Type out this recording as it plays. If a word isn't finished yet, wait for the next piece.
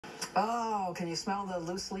Oh, can you smell the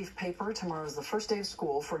loose leaf paper? Tomorrow is the first day of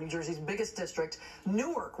school for New Jersey's biggest district.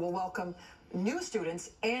 Newark will welcome new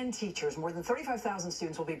students and teachers. More than 35,000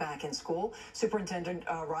 students will be back in school. Superintendent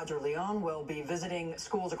Roger Leon will be visiting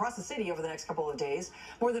schools across the city over the next couple of days.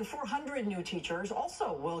 More than 400 new teachers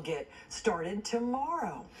also will get started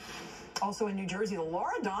tomorrow. Also in New Jersey, the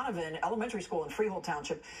Laura Donovan Elementary School in Freehold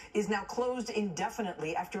Township is now closed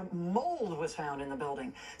indefinitely after mold was found in the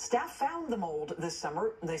building. Staff found the mold this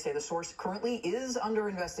summer. They say the source currently is under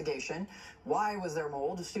investigation. Why was there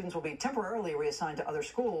mold? The students will be temporarily reassigned to other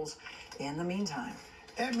schools in the meantime.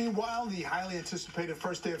 And meanwhile, the highly anticipated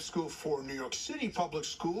first day of school for New York City public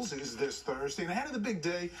schools is this Thursday. And ahead of the big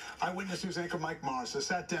day, Eyewitness News anchor Mike Morris has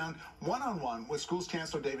sat down one-on-one with schools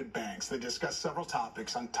chancellor David Banks. They discussed several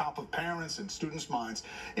topics on top of parents' and students' minds,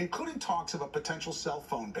 including talks of a potential cell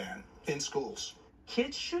phone ban in schools.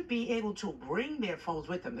 Kids should be able to bring their phones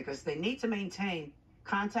with them because they need to maintain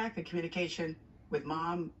contact and communication with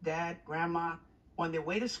mom, dad, grandma on their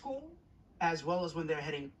way to school, as well as when they're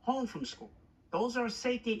heading home from school. Those are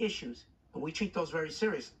safety issues, and we treat those very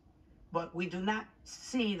seriously. But we do not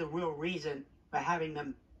see the real reason for having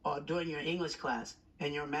them during your English class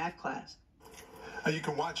and your math class. You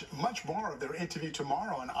can watch much more of their interview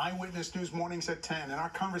tomorrow on Eyewitness News Mornings at 10. And our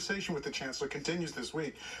conversation with the Chancellor continues this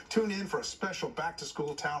week. Tune in for a special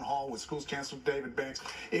back-to-school town hall with Schools Chancellor David Banks.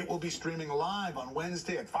 It will be streaming live on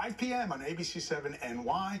Wednesday at 5 p.m. on ABC7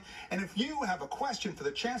 NY. And if you have a question for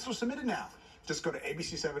the Chancellor, submit it now. Just go to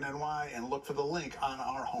ABC7NY and look for the link on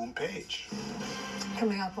our homepage.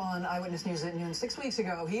 Coming up on Eyewitness News at noon, 6 weeks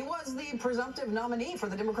ago, he was the presumptive nominee for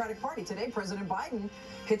the Democratic Party. Today, President Biden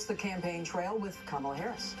hits the campaign trail with Kamala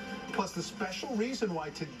Harris. Plus, the special reason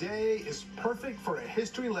why today is perfect for a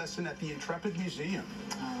history lesson at the Intrepid Museum.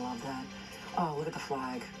 I love that. Oh, look at the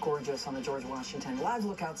flag. Gorgeous on the George Washington. Live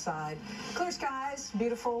look outside. Clear skies,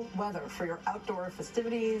 beautiful weather for your outdoor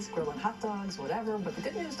festivities, grilling hot dogs, whatever. But the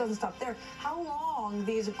good news doesn't stop there. How long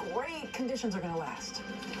these great conditions are going to last?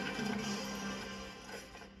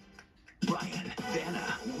 Brian,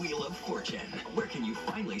 Vanna, Wheel of Fortune. Where can you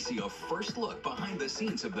finally see a first look behind the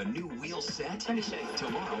scenes of the new Wheel set?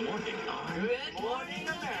 Tomorrow morning on Good Morning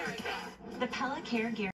America. The Pella Care Gear